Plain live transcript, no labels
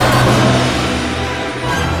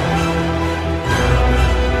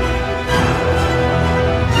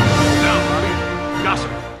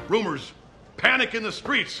Rumors. Panic in the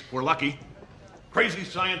streets. We're lucky. Crazy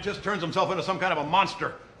scientist turns himself into some kind of a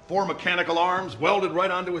monster. 4 mechanical arms welded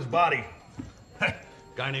right onto his body.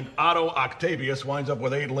 Guy named Otto Octavius winds up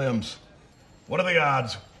with 8 limbs. What are the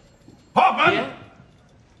odds? Hoffman! Yeah?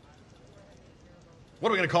 What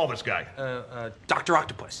are we gonna call this guy? Doctor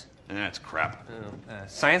Octopus. That's crap.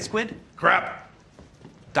 Science Squid? Crap.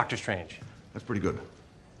 Doctor Strange. That's pretty good.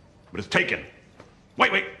 But it's taken.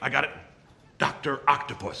 Wait, I got it. Doctor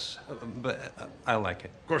Octopus. I like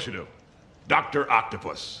it. Of course you do. Doctor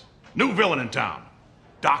Octopus. New villain in town.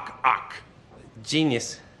 Doc Ock.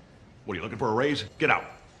 Genius. What, are you looking for a raise? Get out.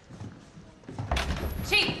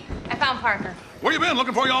 Chief, I found Parker. Where you been?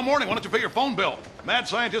 Looking for you all morning. Why don't you pay your phone bill? Mad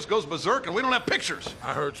scientist goes berserk and we don't have pictures.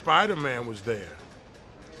 I heard Spider-Man was there.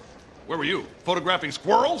 Where were you? Photographing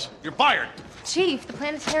squirrels? You're fired. Chief, the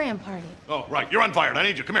planetarium party. Oh, right. You're unfired. I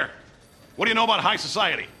need you. Come here. What do you know about high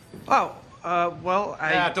society? Oh, well,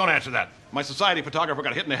 Don't answer that. My society photographer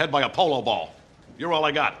got hit in the head by a polo ball. You're all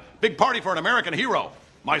I got. Big party for an American hero.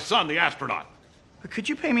 My son, the astronaut. Could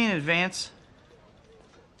you pay me in advance?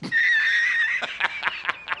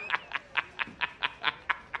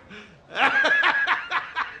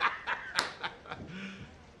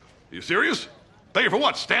 You serious? Pay you for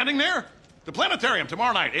what? Standing there? The planetarium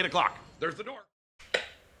tomorrow night, 8 o'clock. There's the door.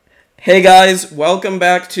 Hey guys, welcome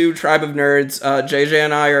back to Tribe of Nerds. JJ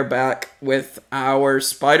and I are back with our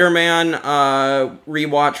Spider-Man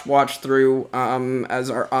watch through as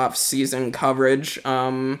our off-season coverage.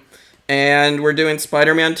 And we're doing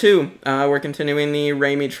Spider-Man 2. We're continuing the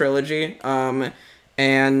Raimi trilogy. So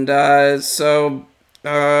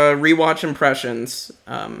rewatch impressions.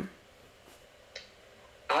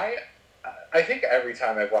 I think every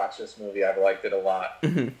time I've watched this movie, I've liked it a lot.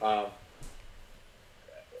 Mm-hmm.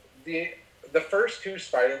 The first 2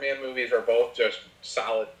 Spider-Man movies are both just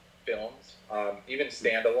solid films, even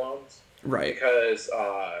standalones. Right. Because,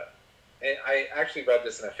 and I actually read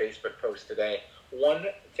this in a Facebook post today. One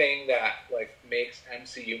thing that makes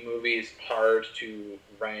MCU movies hard to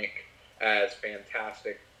rank as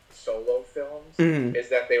fantastic solo films is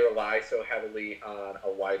that they rely so heavily on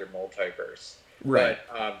a wider multiverse. Right.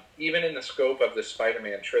 But even in the scope of the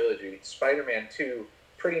Spider-Man trilogy, Spider-Man 2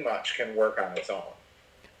 pretty much can work on its own.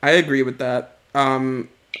 I agree with that. And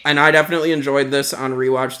I definitely enjoyed this on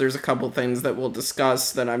rewatch. There's a couple things that we'll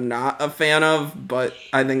discuss that I'm not a fan of, but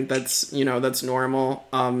I think that's normal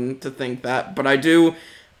to think that. But I do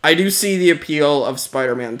see the appeal of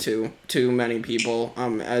Spider-Man 2 to many people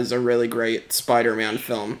as a really great Spider-Man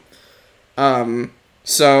film.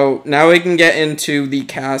 So now we can get into the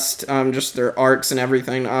cast, just their arcs and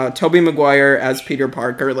everything. Tobey Maguire as Peter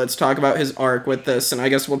Parker. Let's talk about his arc with this, and I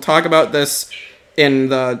guess we'll talk about this in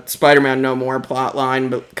the Spider-Man No More plotline,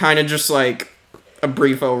 but kind of just like a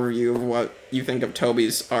brief overview of what you think of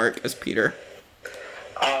Tobey's arc as Peter.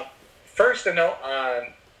 First, a note on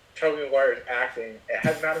Tobey Maguire's acting. It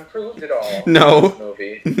has not improved at all No. in this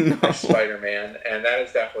movie, No. as Spider-Man, and that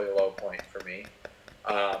is definitely a low point for me.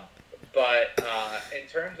 But in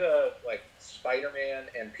terms of Spider-Man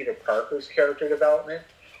and Peter Parker's character development,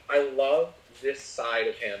 I love this side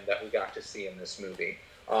of him that we got to see in this movie.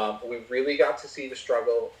 We really got to see the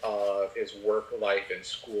struggle of his work life and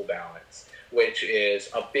school balance, which is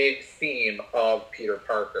a big theme of Peter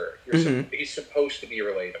Parker. He's supposed to be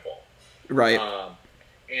relatable. Right.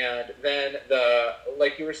 And then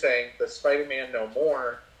like you were saying, the Spider-Man No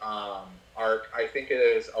More arc, I think it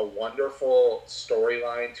is a wonderful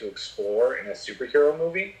storyline to explore in a superhero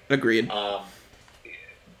movie. Agreed.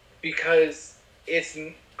 Because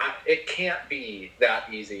it can't be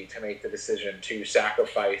that easy to make the decision to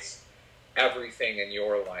sacrifice everything in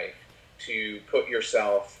your life to put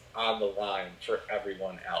yourself on the line for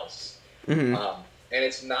everyone else. Mm-hmm. And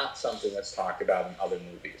it's not something that's talked about in other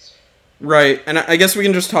movies. Right, and I guess we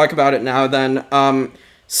can just talk about it now then.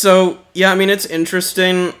 So, yeah, I mean, it's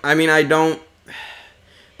interesting. I mean,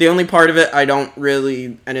 the only part of it I don't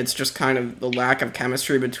really, and it's just kind of the lack of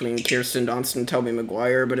chemistry between Kirsten Dunst and Tobey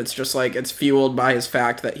Maguire, but it's just it's fueled by his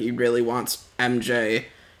fact that he really wants MJ,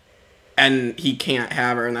 and he can't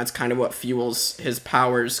have her, and that's kind of what fuels his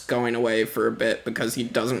powers going away for a bit, because he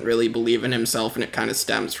doesn't really believe in himself, and it kind of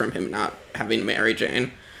stems from him not having Mary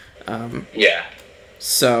Jane. Yeah.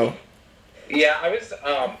 So... Yeah,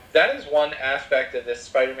 that is one aspect of this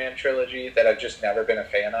Spider-Man trilogy that I've just never been a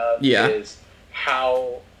fan of, is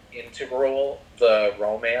how integral the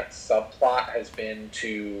romance subplot has been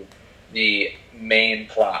to the main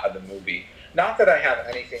plot of the movie. Not that I have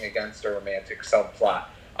anything against a romantic subplot.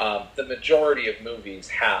 The majority of movies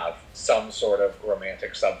have some sort of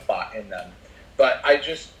romantic subplot in them. But I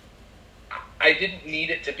I didn't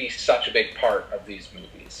need it to be such a big part of these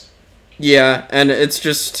movies. Yeah, and it's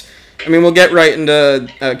just, I mean, we'll get right into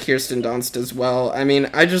Kirsten Dunst as well. I mean,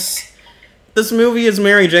 this movie is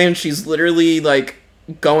Mary Jane. She's literally, like,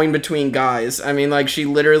 going between guys. I mean, like, she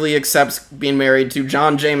literally accepts being married to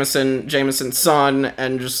John Jameson, Jameson's son,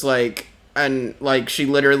 and just, like, and, like, she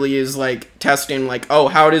literally is, like, testing, like, oh,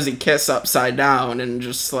 how does he kiss upside down? And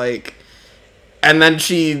just, like, and then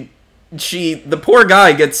the poor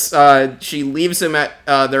guy gets, she leaves him at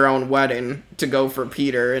their own wedding to go for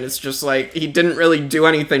Peter, and it's just like, he didn't really do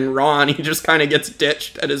anything wrong, he just kind of gets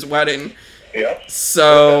ditched at his wedding. Yep.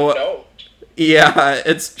 So, yeah,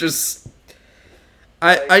 it's just,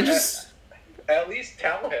 I just... At least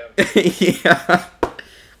tell him. Yeah.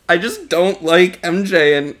 I just don't like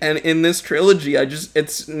MJ, and in this trilogy,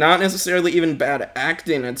 it's not necessarily even bad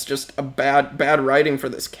acting, it's just a bad writing for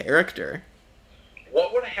this character.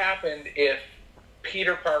 What would have happened if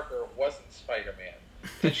Peter Parker wasn't Spider-Man?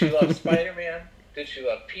 Did she love Spider-Man? Did she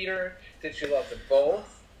love Peter? Did she love them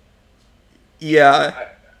both? Yeah.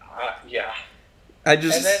 Yeah. And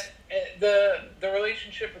then the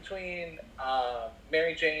relationship between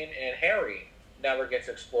Mary Jane and Harry never gets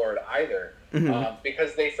explored either. Mm-hmm.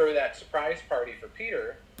 Because they throw that surprise party for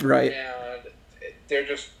Peter. Right. And they're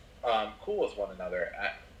just cool with one another.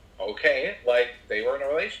 Okay, like, they were in a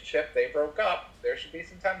relationship, they broke up, there should be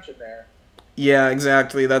some tension there. Yeah,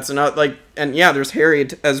 exactly, that's not, like, and yeah, there's Harry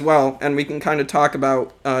as well, and we can kind of talk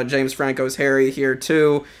about James Franco's Harry here,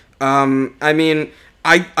 too. I mean,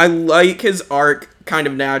 I like his arc kind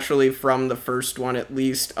of naturally from the first one, at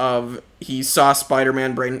least, of he saw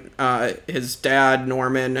Spider-Man bring his dad,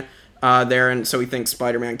 Norman, there, and so he thinks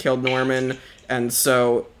Spider-Man killed Norman, and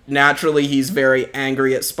so naturally he's very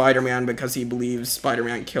angry at Spider-Man because he believes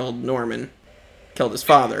Spider-Man killed his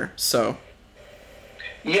father, so.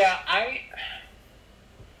 Yeah, I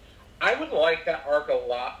would like that arc a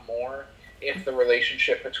lot more if the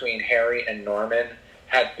relationship between Harry and Norman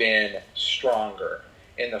had been stronger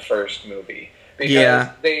in the first movie. Because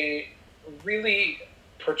they really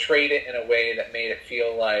portrayed it in a way that made it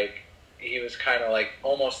feel like he was kind of like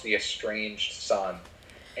almost the estranged son.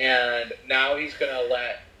 And now he's going to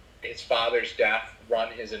let his father's death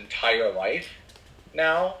run his entire life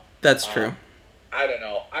now. That's true. I don't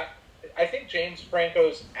know. I think James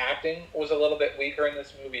Franco's acting was a little bit weaker in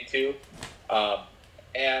this movie too.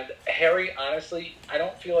 And Harry, honestly, I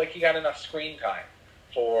don't feel like he got enough screen time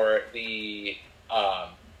for the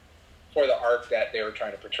arc that they were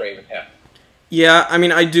trying to portray with him. Yeah, I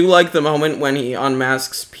mean, I do like the moment when he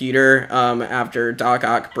unmasks Peter after Doc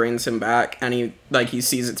Ock brings him back, and he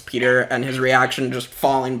sees it's Peter, and his reaction just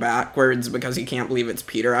falling backwards because he can't believe it's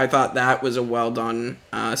Peter. I thought that was a well-done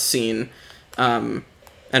scene, and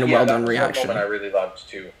a well-done reaction. That moment I really loved,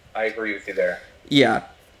 too. I agree with you there. Yeah,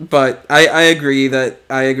 but I agree that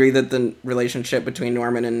the relationship between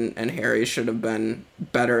Norman and Harry should have been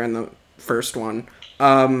better in the first one.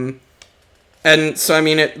 And so, I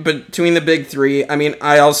mean, between the big three, I mean,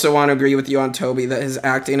 I also want to agree with you on Toby that his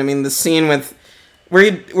acting, I mean, the scene where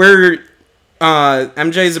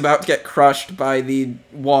MJ's about to get crushed by the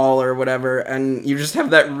wall or whatever, and you just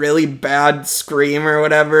have that really bad scream or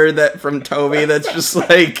whatever from Toby that's just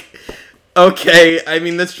like, okay, I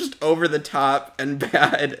mean, that's just over the top and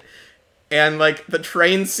bad. And, like, the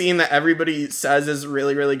train scene that everybody says is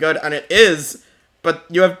really, really good, and it is. But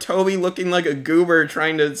you have Toby looking like a goober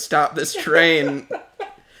trying to stop this train.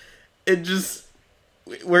 It just...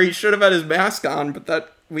 Where he should have had his mask on, but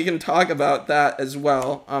that we can talk about that as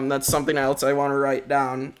well. That's something else I want to write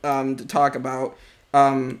down to talk about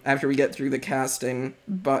after we get through the casting.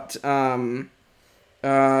 But,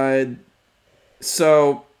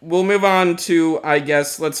 so we'll move on to, I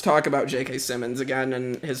guess, let's talk about J.K. Simmons again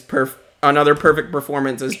and his another perfect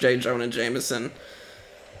performance as J. Jonah Jameson.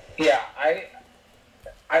 Yeah,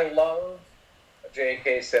 I love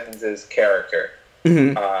J.K. Simmons' character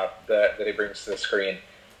that he brings to the screen.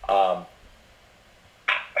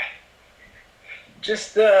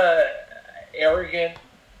 Just the arrogant,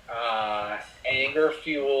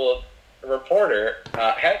 anger-fueled reporter,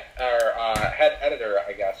 head editor,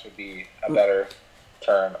 I guess would be a better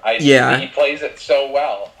term. He plays it so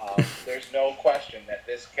well. There's no question that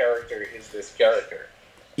this character is this character.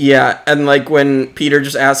 Yeah, and like when Peter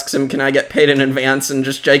just asks him, can I get paid in advance, and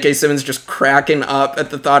just J.K. Simmons just cracking up at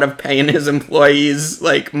the thought of paying his employees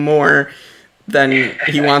like more than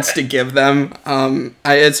he wants to give them.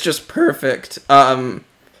 It's just perfect. I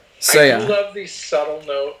love these subtle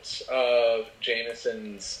notes of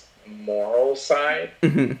Jameson's moral side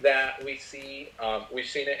that we see. We've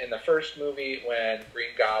seen it in the first movie when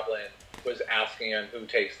Green Goblin was asking him who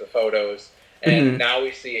takes the photos, and now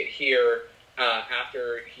we see it here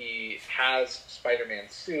after he has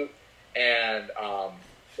Spider-Man's suit, and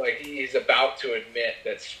like he's about to admit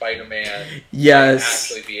that Spider-Man Yes.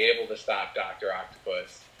 might actually be able to stop Doctor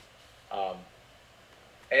Octopus.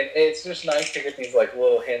 And it's just nice to get these like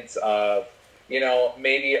little hints of, you know,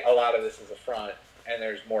 maybe a lot of this is a front and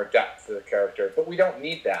there's more depth to the character, but we don't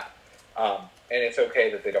need that. And it's okay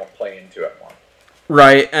that they don't play into it more.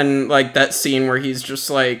 Right, and like that scene where he's just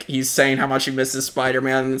like, he's saying how much he misses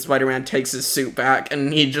Spider-Man, and then Spider-Man takes his suit back,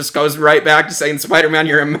 and he just goes right back to saying, Spider-Man,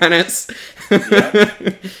 you're a menace.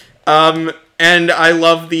 Yeah. And I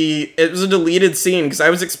love it was a deleted scene, because I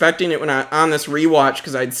was expecting it when on this rewatch,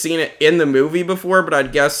 because I'd seen it in the movie before, but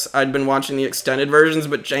I'd guess I'd been watching the extended versions,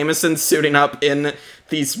 but Jameson suiting up in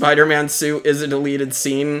the Spider-Man suit is a deleted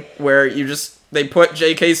scene, where they put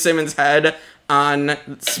J.K. Simmons' head on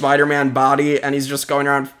Spider-Man body, and he's just going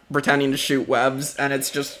around pretending to shoot webs, and it's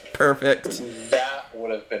just perfect. That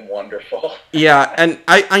would have been wonderful. Yeah, and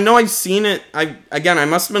I know I've seen it. I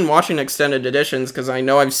must have been watching extended editions, because I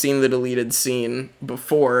know I've seen the deleted scene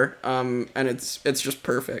before, and it's just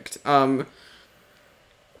perfect. That's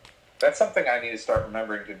something I need to start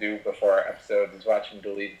remembering to do before our episode, is watching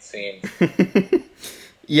deleted scenes.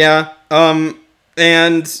 Yeah,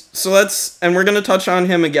 and so and we're gonna touch on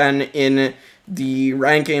him again in the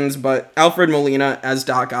rankings, but Alfred Molina as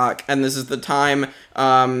Doc Ock, and this is the time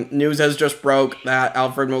news has just broke that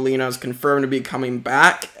Alfred Molina is confirmed to be coming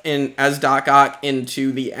back as Doc Ock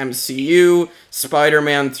into the MCU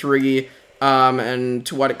Spider-Man 3, and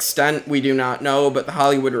to what extent we do not know, but the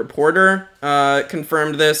Hollywood Reporter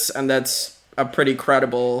confirmed this, and that's a pretty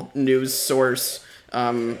credible news source.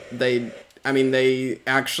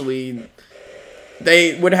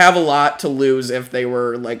 They would have a lot to lose if they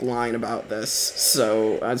were like lying about this.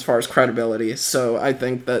 So as far as credibility, so I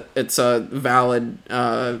think that it's a valid,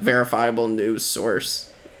 verifiable news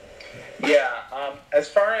source. Yeah. As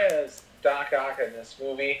far as Doc Ock in this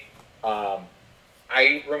movie,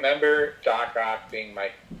 I remember Doc Ock being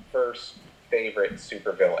my first favorite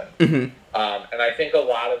supervillain, and I think a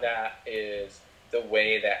lot of that is the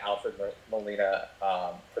way that Alfred Molina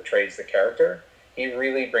portrays the character. He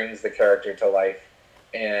really brings the character to life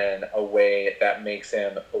in a way that makes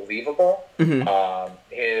him believable.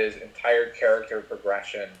 His entire character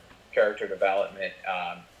progression, character development,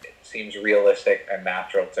 it seems realistic and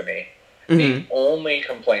natural to me. The only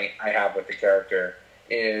complaint I have with the character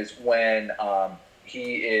is when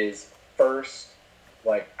he is first,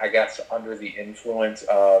 like, I guess, under the influence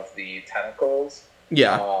of the tentacles.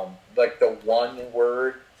 Yeah. Like the one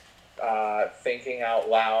word thinking out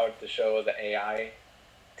loud to show the AI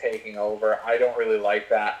taking over. I don't really like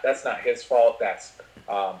that. That's not his fault. That's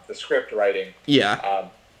the script writing. Yeah.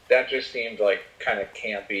 That just seemed like kind of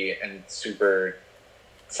campy and super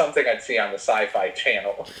something I'd see on the Sci-Fi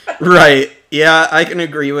Channel. Right. Yeah, I can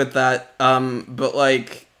agree with that. But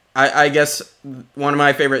like, I guess one of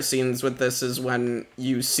my favorite scenes with this is when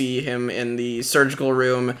you see him in the surgical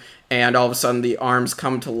room and all of a sudden the arms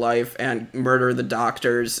come to life and murder the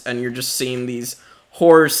doctors, and you're just seeing these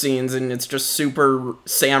horror scenes, and it's just super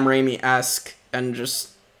Sam Raimi-esque, and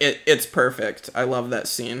just it's perfect. I love that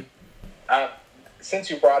scene. Since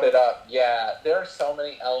you brought it up, yeah, there are so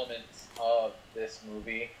many elements of this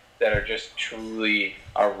movie that are just truly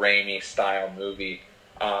a Raimi-style movie.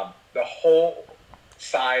 The whole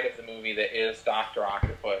side of the movie that is Doctor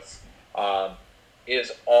Octopus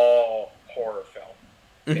is all horror film.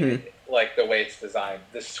 Like the way it's designed.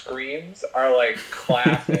 The screams are like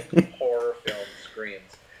classic horror film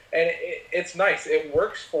screams. And it's nice. It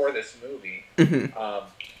works for this movie.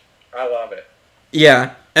 I love it.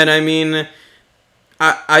 Yeah, and I mean,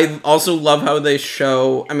 I also love how they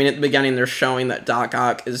show, I mean, at the beginning they're showing that Doc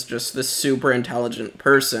Ock is just this super intelligent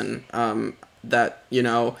person, that, you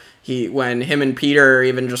know, when him and Peter are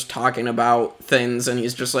even just talking about things, and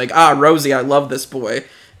he's just like, Rosie, I love this boy.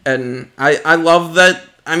 And I love that.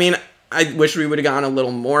 I mean, I wish we would have gotten a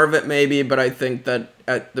little more of it maybe, but I think that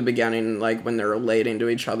at the beginning, like, when they're relating to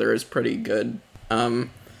each other is pretty good.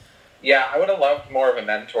 Yeah, I would have loved more of a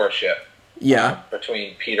mentorship. Yeah.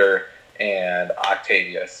 Between Peter and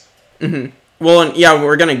Octavius. Well, and yeah,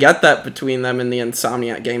 we're going to get that between them in the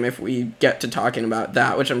Insomniac game if we get to talking about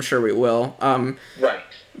that, which I'm sure we will. Right.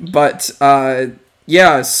 But,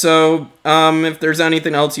 yeah, so if there's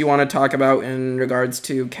anything else you want to talk about in regards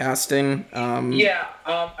to casting.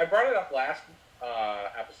 I brought it up last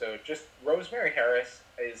episode. Just Rosemary Harris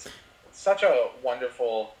is such a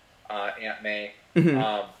wonderful Aunt May.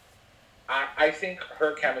 I think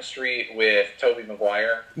her chemistry with Tobey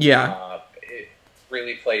Maguire it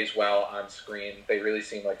really plays well on screen. They really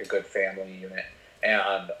seem like a good family unit. And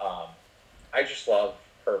I just love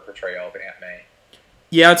her portrayal of Aunt May.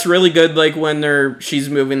 Yeah, it's really good, like, when she's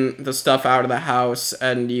moving the stuff out of the house,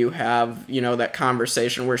 and you have, that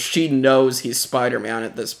conversation where she knows he's Spider-Man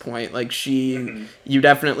at this point. Like, you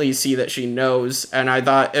definitely see that she knows, and I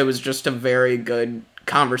thought it was just a very good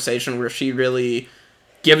conversation where she really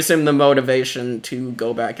gives him the motivation to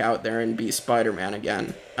go back out there and be Spider-Man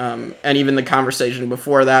again. And even the conversation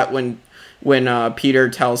before that, when Peter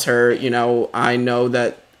tells her, I know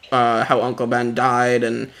that, how Uncle Ben died,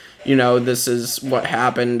 and this is what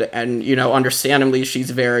happened, and, understandably,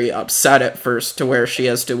 she's very upset at first to where she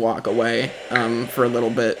has to walk away for a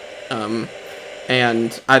little bit,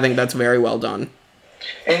 and I think that's very well done.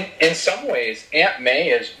 In some ways, Aunt May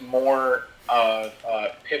is more of a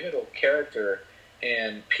pivotal character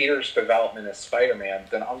in Peter's development as Spider-Man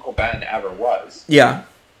than Uncle Ben ever was. Yeah.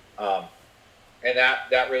 And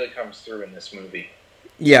that really comes through in this movie.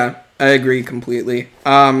 Yeah, I agree completely.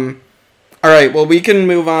 All right, well, we can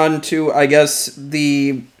move on to, I guess, So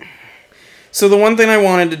the one thing I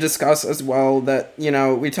wanted to discuss as well that,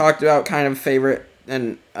 we talked about kind of favorite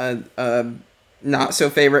and not so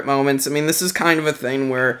favorite moments. I mean, this is kind of a thing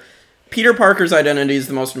where Peter Parker's identity is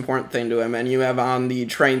the most important thing to him, and you have on the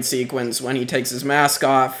train sequence when he takes his mask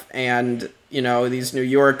off and, these New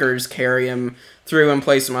Yorkers carry him through and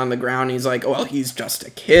place him on the ground. He's like, well, he's just a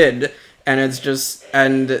kid. And it's just,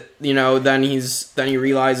 and, then he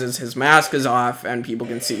realizes his mask is off and people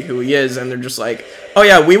can see who he is, and they're just like, oh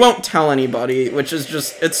yeah, we won't tell anybody, which is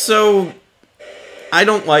just, it's so, I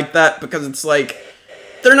don't like that, because it's like,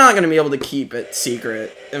 they're not going to be able to keep it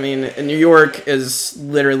secret. I mean, New York is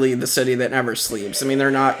literally the city that never sleeps. I mean,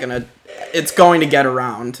 they're not going to, it's going to get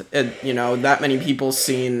around. That many people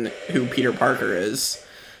seen who Peter Parker is.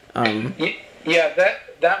 Yeah,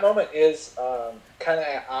 that moment is kind of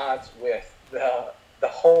at odds with the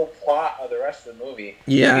whole plot of the rest of the movie.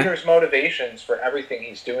 Yeah. Peter's motivations for everything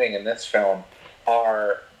he's doing in this film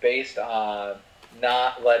are based on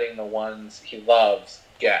not letting the ones he loves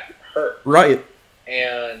get hurt. Right.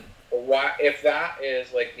 And if that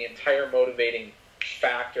is like the entire motivating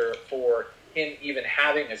factor for him even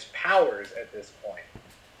having his powers at this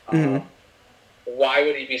point, why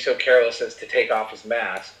would he be so careless as to take off his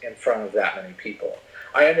mask in front of that many people?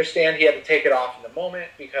 I understand he had to take it off in the moment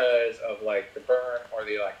because of like the burn or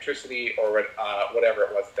the electricity or whatever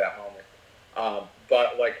it was at that moment.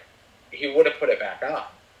 But like he would have put it back on.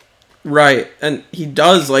 Right, and he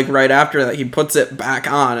does, like, right after that, he puts it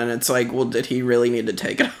back on, and it's like, well, did he really need to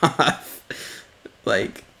take it off?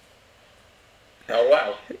 Like... Oh,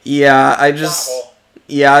 wow. Yeah,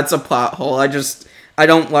 yeah, it's a plot hole. I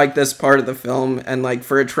don't like this part of the film, and, like,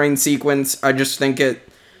 for a train sequence, I just think it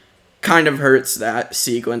kind of hurts that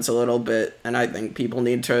sequence a little bit, and I think people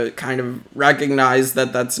need to kind of recognize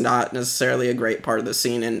that that's not necessarily a great part of the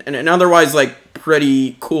scene, and an otherwise, like,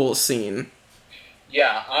 pretty cool scene.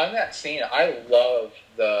 Yeah, on that scene, I love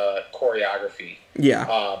the choreography.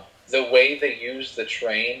 Yeah. The way they use the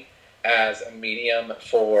train as a medium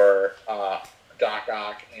for Doc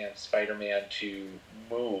Ock and Spider-Man to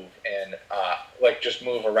move and just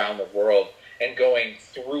move around the world and going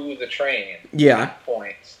through the train at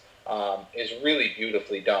points is really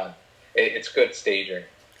beautifully done. It's good staging.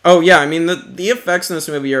 Oh yeah, I mean the effects in this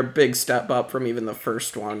movie are a big step up from even the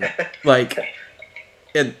first one. Like.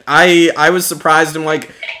 I was surprised and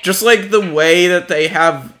like just like the way that they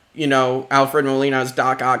have Alfred Molina as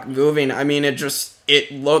Doc Ock moving. I mean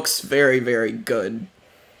it looks very, very good.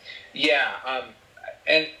 Yeah,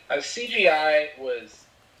 and CGI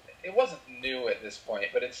wasn't new at this point,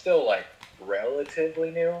 but it's still like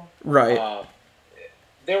relatively new. Right.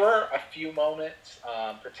 There were a few moments,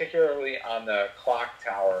 particularly on the clock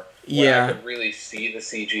tower, where I could really see the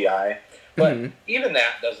CGI. But even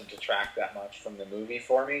that doesn't detract that much from the movie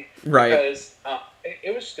for me. Right. Because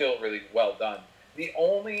it was still really well done. The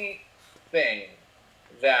only thing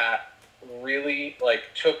that really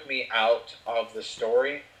took me out of the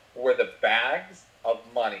story were the bags of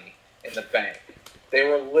money in the bank. They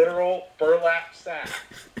were literal burlap sacks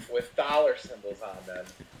with dollar symbols on them.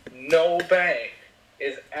 No bank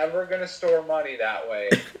is ever going to store money that way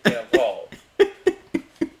in a vault.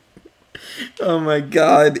 Oh my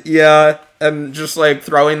god, yeah. And just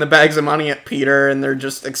throwing the bags of money at Peter and they're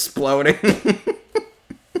just exploding.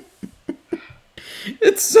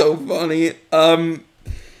 It's so funny.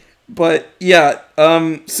 But yeah,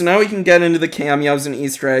 so now we can get into the cameos and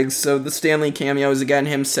Easter eggs. So the Stanley cameo is again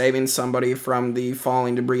him saving somebody from the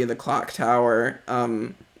falling debris of the clock tower.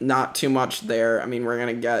 Not too much there. I mean, we're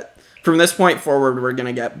gonna get from this point forward, we're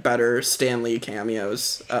gonna get better Stanley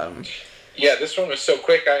cameos. Yeah, this one was so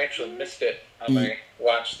quick, I actually missed it on my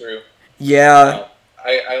watch through. Yeah.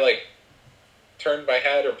 I turned my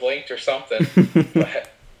head or blinked or something. But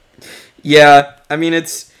Yeah, I mean,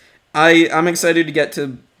 I'm excited to get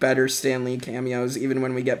to better Stan Lee cameos, even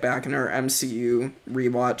when we get back in our MCU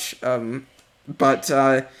rewatch.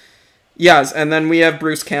 Yes, and then we have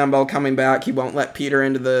Bruce Campbell coming back. He won't let Peter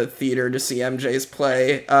into the theater to see MJ's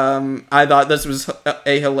play. I thought this was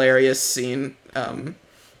a hilarious scene. I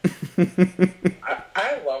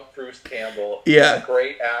love Bruce Campbell. Yeah. He's a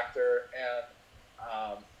great actor, and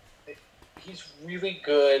he's really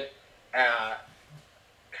good at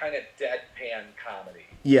kind of deadpan comedy.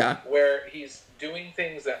 Yeah. Where he's doing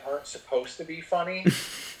things that aren't supposed to be funny,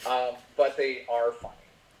 but they are funny.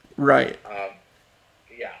 Right.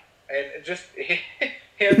 Yeah. And just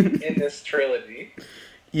him in this trilogy.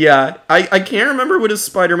 Yeah, I can't remember what his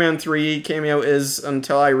Spider-Man 3 cameo is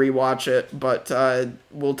until I rewatch it, but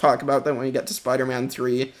we'll talk about that when we get to Spider-Man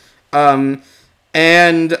 3.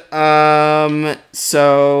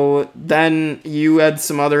 So then you had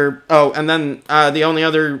some other... Oh, and then the only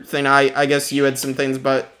other thing, I guess you had some things,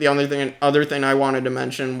 but the other thing I wanted to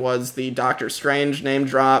mention was the Doctor Strange name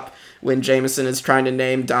drop when Jameson is trying to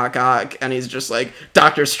name Doc Ock, and he's just like,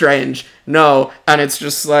 Doctor Strange, no. And it's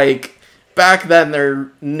just like, back then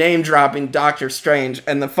they're name dropping Doctor Strange,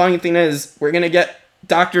 and the funny thing is, we're gonna get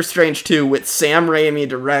Doctor Strange 2 with Sam Raimi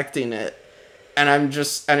directing it. And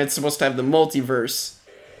it's supposed to have the multiverse.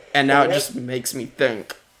 And now it just makes me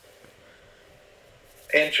think.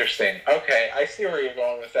 Interesting. Okay, I see where you're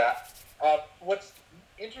going with that. What's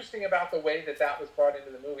interesting about the way that was brought into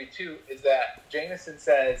the movie, too, is that Jameson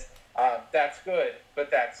says, that's good, but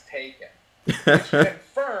that's taken. Which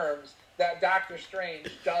confirms that Doctor Strange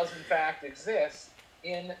does, in fact, exist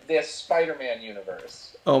in this Spider-Man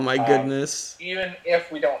universe. Oh, my goodness. Even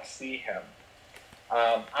if we don't see him.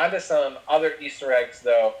 Onto some other Easter eggs,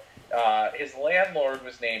 though. His landlord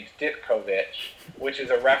was named Ditkovich, which is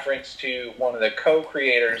a reference to one of the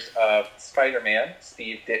co-creators of Spider-Man,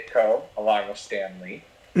 Steve Ditko, along with Stan Lee.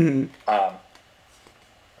 Mm-hmm.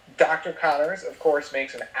 Dr. Connors, of course,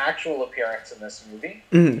 makes an actual appearance in this movie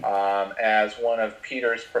as one of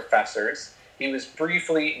Peter's professors. He was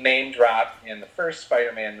briefly name-dropped in the first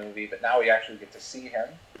Spider-Man movie, but now we actually get to see him.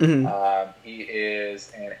 Mm-hmm. He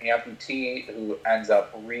is an amputee who ends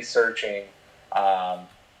up researching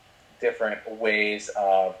different ways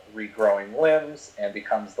of regrowing limbs and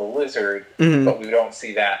becomes the Lizard, but we don't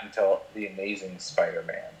see that until The Amazing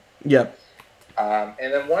Spider-Man. Yep. And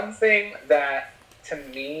then one thing that, to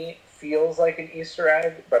me, feels like an Easter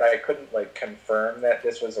egg, but I couldn't confirm that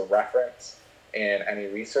this was a reference in any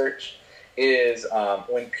research, is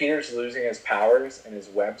when Peter's losing his powers and his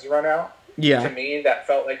webs run out. Yeah. To me, that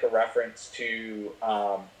felt like a reference to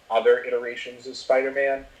other iterations of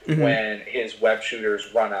Spider-Man when his web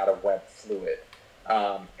shooters run out of web fluid.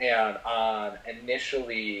 And on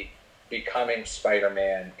initially becoming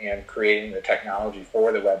Spider-Man and creating the technology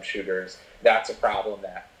for the web shooters, that's a problem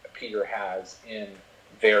that Peter has in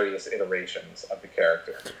various iterations of the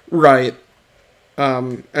character. Right.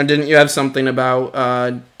 And didn't you have something about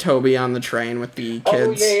Toby on the train with the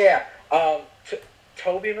kids? Oh, yeah.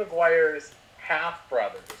 Tobey Maguire's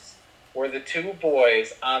half-brothers were the two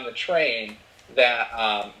boys on the train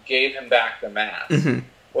that gave him back the mask,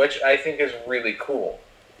 which I think is really cool.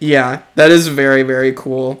 Yeah, that is very, very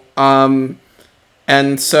cool.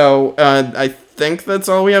 And so I think that's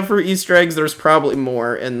all we have for Easter eggs. There's probably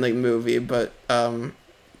more in the movie, but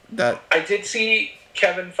that... I did see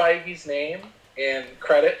Kevin Feige's name in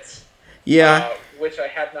credits. Yeah. Which I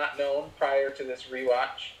had not known prior to this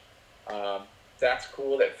rewatch. That's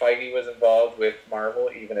cool that Feige was involved with Marvel,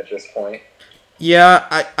 even at this point.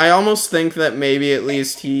 Yeah, I almost think that maybe at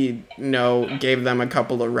least he, gave them a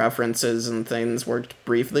couple of references and things, worked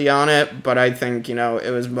briefly on it, but I think,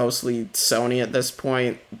 it was mostly Sony at this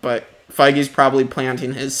point, but Feige's probably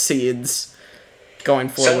planting his seeds going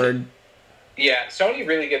forward. Sony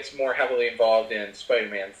really gets more heavily involved in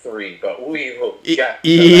Spider-Man 3, but we will get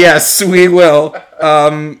Yes, we will.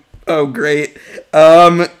 Oh, great.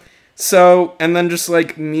 So, and then just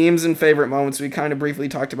memes and favorite moments. We kind of briefly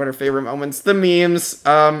talked about our favorite moments. The memes,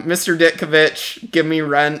 Mr. Ditkovich, give me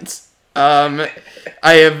rent. I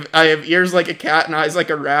have ears like a cat and eyes like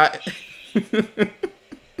a rat.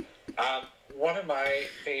 One of my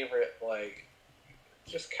favorite,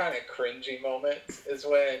 just kind of cringy moments is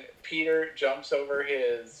when Peter jumps over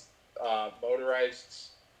his motorized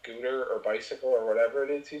scooter or bicycle or whatever it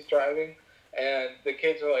is he's driving, and the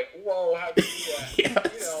kids are like, "Whoa, how'd you do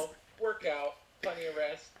that?" Yes. Work out, plenty of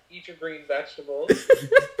rest, eat your green vegetables.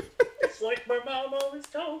 It's like my mom always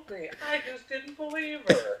told me. I just didn't believe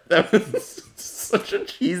her. That was such a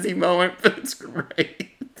cheesy moment, but it's great.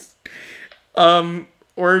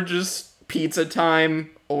 Or just Pizza Time,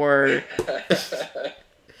 or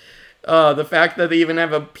the fact that they even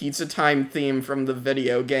have a Pizza Time theme from the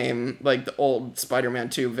video game, like the old Spider-Man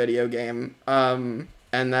 2 video game, and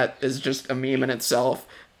that is just a meme in itself.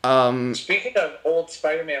 Speaking of old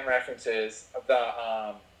Spider-Man references,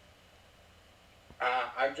 I'm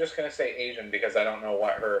just going to say Asian because I don't know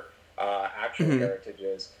what her actual heritage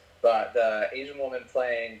is. But the Asian woman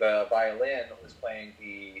playing the violin was playing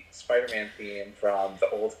the Spider-Man theme from the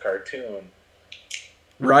old cartoon.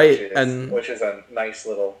 Right, which is a nice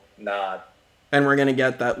little nod. And we're going to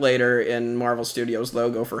get that later in Marvel Studios'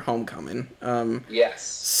 logo for Homecoming. Yes.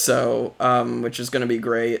 So, which is going to be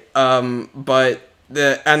great. And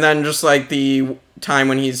then just like the time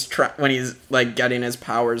when he's like getting his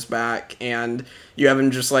powers back, and you have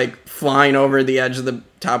him just like flying over the edge of the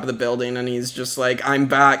top of the building, and he's just like, I'm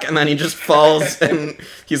back, and then he just falls and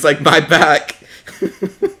he's like, my back.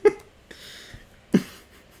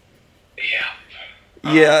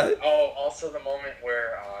 Yeah. Also the moment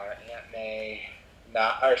where Aunt May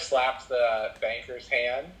slaps the banker's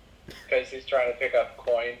hand because he's trying to pick up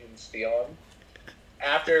coins and steal them.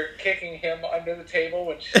 After kicking him under the table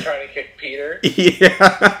when she's trying to kick Peter.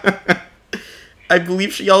 Yeah. I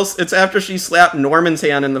believe it's after she slapped Norman's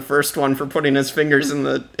hand in the first one for putting his fingers in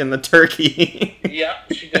the turkey.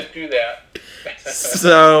 Yep, she did do that.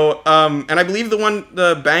 So, and I believe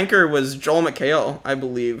the banker was Joel McHale, I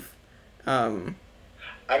believe. I'm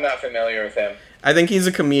not familiar with him. I think he's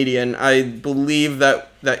a comedian. I believe that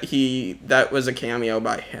was a cameo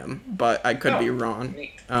by him, but I could be wrong.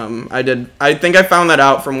 Neat. I think I found that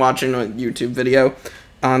out from watching a YouTube video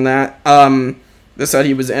on that. They said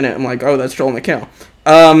he was in it. I'm like, oh, that's Joel McHale.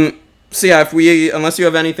 So yeah, unless you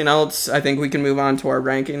have anything else, I think we can move on to our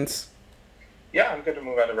rankings. Yeah, I'm good to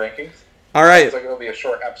move on to rankings. All right. Looks like it'll be a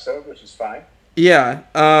short episode, which is fine. Yeah.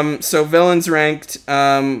 So villains ranked,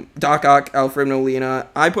 Doc Ock, Alfred Molina.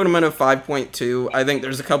 I put him at a 5.2. I think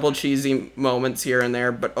there's a couple cheesy moments here and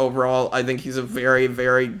there, but overall, I think he's a very,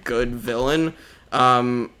 very good villain.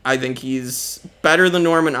 I think he's better than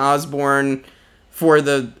Norman Osborn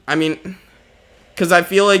because I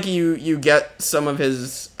feel like you get some of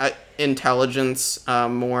his intelligence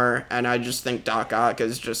more, and I just think Doc Ock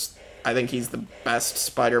is I think he's the best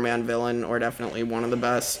Spider-Man villain, or definitely one of the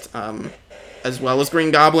best, as well as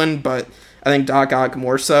Green Goblin, but I think Doc Ock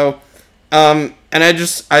more so. And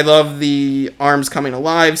I love the arms coming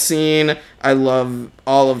alive scene. I love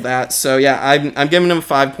all of that. So yeah, I'm giving him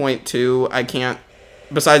 5.2.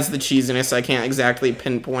 Besides the cheesiness, I can't exactly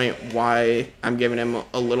pinpoint why I'm giving him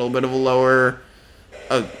a little bit of a lower,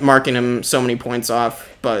 marking him so many points off,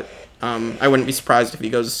 but I wouldn't be surprised if he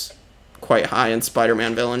goes quite high in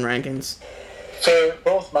Spider-Man villain rankings. For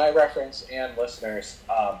both my reference and listeners,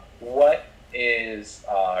 what is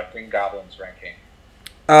Green Goblin's ranking?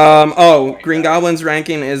 Green Goblin's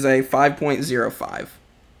ranking is a 5.05. 5.05.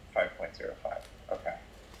 Okay.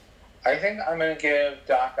 I think I'm going to give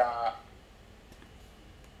Doc Ock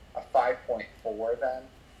a 5.4 then.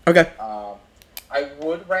 Okay. I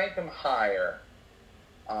would rank him higher,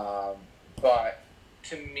 but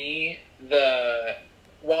to me,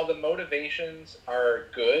 while the motivations are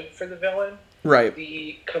good for the villain, right,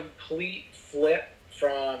 the complete flip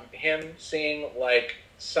from him seeing like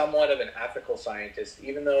somewhat of an ethical scientist,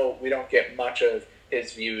 even though we don't get much of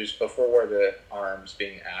his views before the arms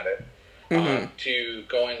being added, to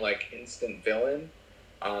going like instant villain.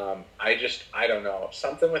 I don't know.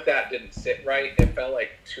 Something with that didn't sit right. It felt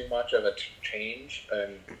like too much of a change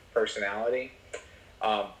in personality.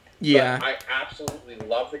 Yeah. But I absolutely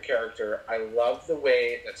love the character. I love the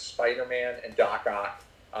way that Spider-Man and Doc Ock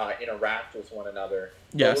interact with one another.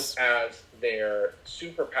 Yes. Both as their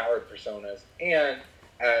super-powered personas and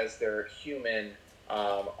as their human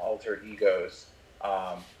alter egos.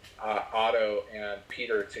 Otto and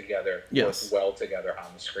Peter together work well together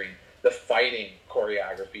on the screen. The fighting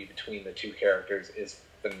choreography between the two characters is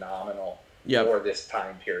phenomenal for this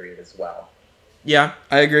time period as well. Yeah,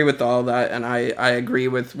 I agree with all that, and I agree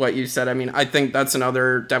with what you said. I mean, I think that's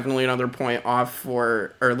definitely another point off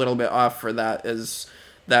or a little bit off for that is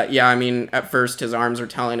that, yeah, I mean, at first his arms are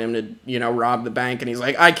telling him to, rob the bank, and he's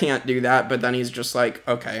like, I can't do that, but then he's just like,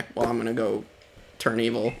 okay, well, I'm gonna go turn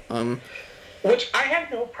evil. Which I have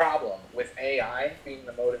no problem with AI being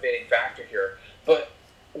the motivating factor here, but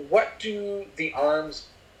what do the arms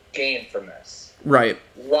gain from this? Right.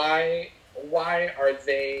 Why are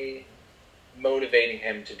they motivating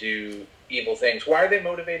him to do evil things? Why are they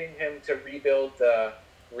motivating him to rebuild the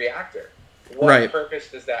reactor? What purpose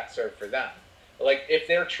does that serve for them? Like, if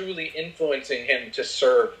they're truly influencing him to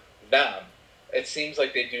serve them, it seems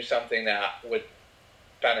like they do something that would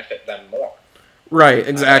benefit them more. Right,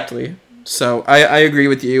 exactly. So I agree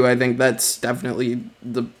with you. I think that's definitely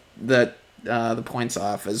the points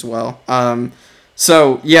off as well.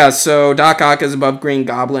 So Doc Ock is above Green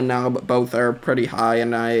Goblin now, but both are pretty high,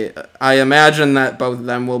 and I imagine that both of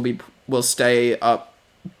them will stay up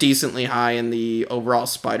decently high in the overall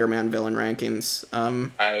Spider-Man villain rankings.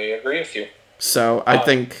 I agree with you. So I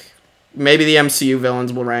think maybe the MCU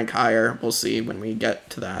villains will rank higher. We'll see when we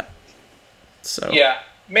get to that. So yeah,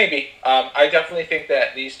 maybe. I definitely think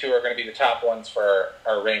that these two are going to be the top ones for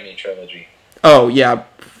our Raimi trilogy. Oh yeah,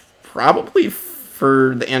 probably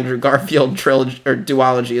for the Andrew Garfield trilogy or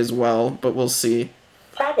duology as well, but we'll see.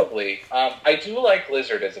 Probably. I do like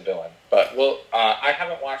Lizard as a villain, but I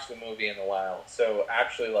haven't watched the movie in a while, so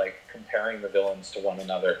actually, like, comparing the villains to one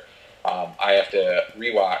another, I have to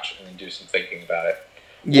rewatch and then do some thinking about it.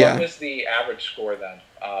 Yeah. What was the average score then?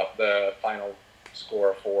 The final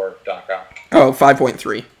score for Doc Ock? Oh,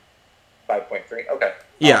 5.3. 5.3? Okay.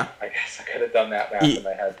 Yeah. I guess I could have done that math in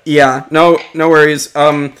my head. Yeah, no worries.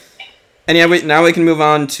 And yeah, now we can move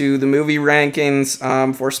on to the movie rankings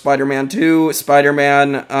for Spider-Man 2.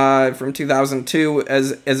 Spider-Man from 2002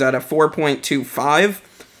 is at a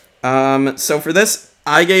 4.25. So for this,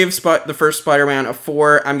 I gave the first Spider-Man a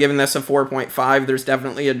 4. I'm giving this a 4.5. There's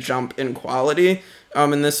definitely a jump in quality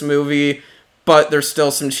in this movie, but there's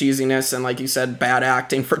still some cheesiness and, like you said, bad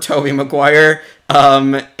acting for Tobey Maguire.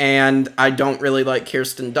 And I don't really like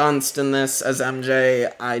Kirsten Dunst in this as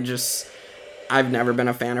MJ. I've never been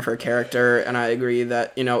a fan of her character, and I agree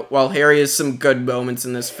that, while Harry has some good moments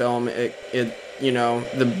in this film,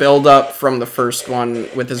 the build-up from the first one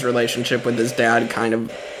with his relationship with his dad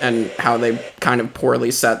and how they kind of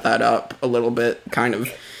poorly set that up a little bit kind of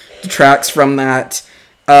detracts from that.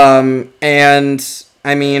 And,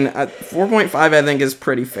 I mean, 4.5 I think is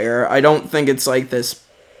pretty fair. I don't think it's like this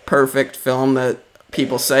perfect film that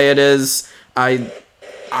people say it is.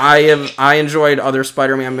 I enjoyed other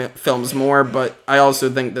Spider-Man films more, but I also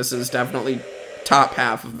think this is definitely top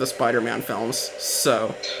half of the Spider-Man films.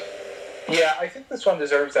 So, yeah, I think this one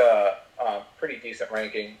deserves a pretty decent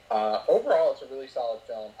ranking. Overall, it's a really solid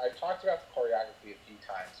film. I've talked about the choreography a few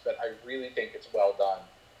times, but I really think it's well done,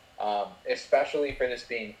 especially for this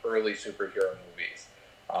being early superhero movies,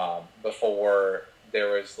 before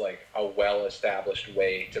there was like a well-established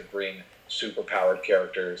way to bring superpowered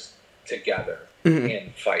characters together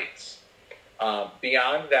in fights.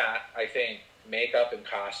 Beyond that, I think makeup and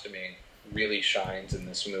costuming really shines in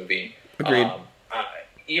this movie. Agreed.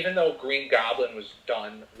 Even though Green Goblin was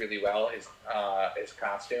done really well, his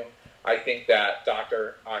costume, I think that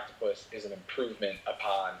Doctor Octopus is an improvement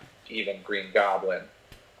upon even Green Goblin.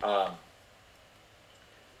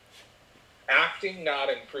 Acting not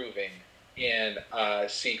improving in a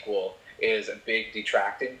sequel is a big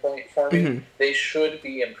detracting point for me. Mm-hmm. They should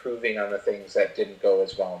be improving on the things that didn't go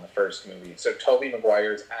as well in the first movie. So Tobey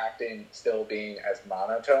Maguire's acting still being as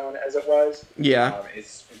monotone as it was,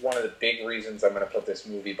 is one of the big reasons I'm going to put this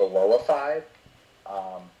movie below a 5.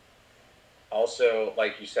 Also,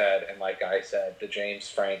 like you said, and like I said, the James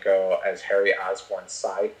Franco as Harry Osborn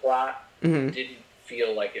side plot didn't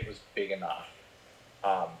feel like it was big enough.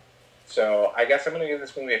 So I guess I'm going to give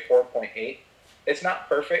this movie a 4.8. It's not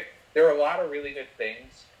perfect. There are a lot of really good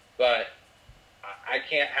things, but I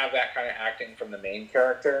can't have that kind of acting from the main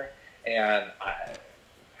character. And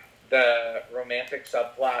the romantic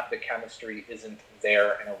subplot, the chemistry isn't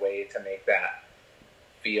there in a way to make that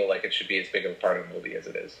feel like it should be as big of a part of the movie as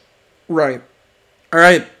it is. Right. All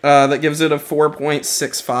right. That gives it a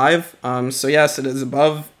 4.65. So yes, it is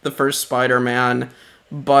above the first Spider-Man.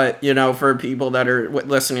 But, for people that are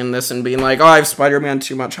listening to this and being like, oh, I have Spider-Man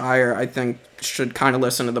too much higher, I think should kind of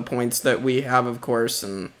listen to the points that we have, of course,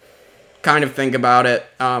 and kind of think about it.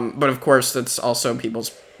 But, of course, it's also people's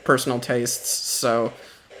personal tastes. So,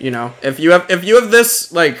 if you have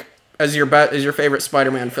this, like, as your favorite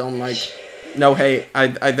Spider-Man film, like, no hate.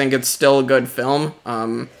 I think it's still a good film.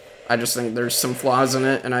 I just think there's some flaws in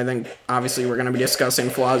it, and I think, obviously, we're going to be discussing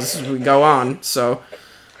flaws as we go on, so...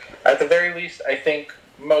 At the very least, I think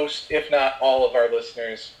most, if not all of our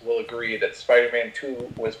listeners will agree that Spider-Man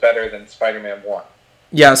 2 was better than Spider-Man 1.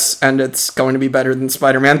 Yes, and it's going to be better than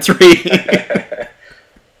Spider-Man 3.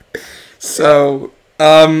 So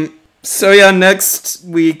yeah, next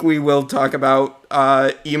week we will talk about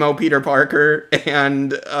emo Peter Parker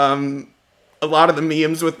and a lot of the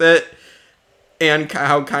memes with it and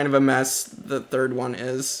how kind of a mess the third one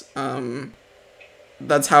is.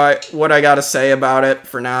 That's what I gotta say about it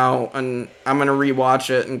for now, and I'm gonna rewatch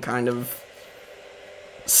it and kind of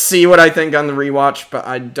see what I think on the rewatch, but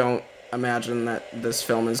I don't imagine that this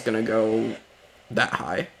film is gonna go that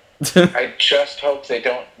high. I just hope they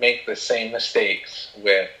don't make the same mistakes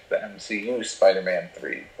with the MCU Spider-Man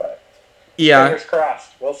 3, but Yeah. fingers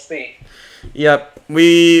crossed. We'll see. Yep.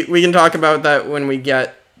 We can talk about that when we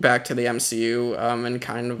get back to the MCU, and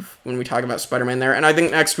kind of when we talk about Spider-Man there. And I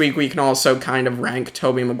think next week we can also kind of rank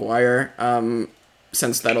Tobey Maguire,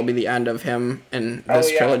 since that'll be the end of him in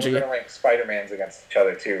this trilogy. We're gonna rank Spider-Mans against each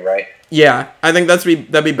other too, right? Yeah, I think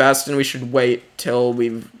that'd be best, and we should wait till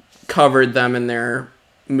we've covered them in their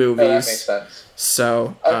movies. Oh, that makes sense.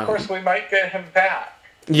 So, of course, we might get him back.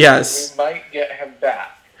 Yes. We might get him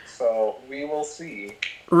back. So we will see.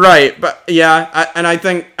 Right, but yeah,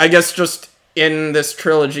 I guess just in this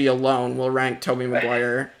trilogy alone, we'll rank Tobey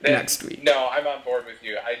Maguire next week. No, I'm on board with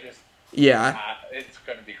you. Yeah. It's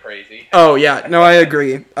going to be crazy. Oh, yeah. No, I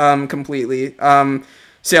agree. Completely.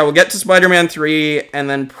 So yeah, we'll get to Spider-Man 3, and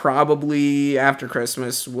then probably after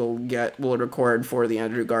Christmas, we'll record for the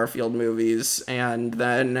Andrew Garfield movies, and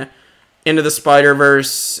then Into the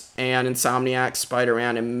Spider-Verse and Insomniac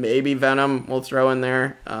Spider-Man, and maybe Venom we'll throw in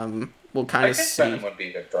there. We'll kind of see. Venom would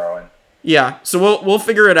be the throw-in. Yeah, so we'll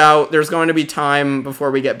figure it out. There's going to be time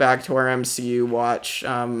before we get back to our MCU watch.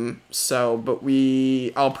 But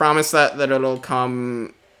I'll promise that it'll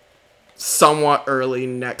come somewhat early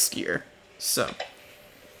next year. So,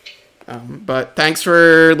 but thanks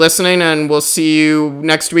for listening, and we'll see you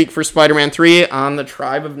next week for Spider-Man 3 on the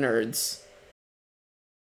Tribe of Nerds.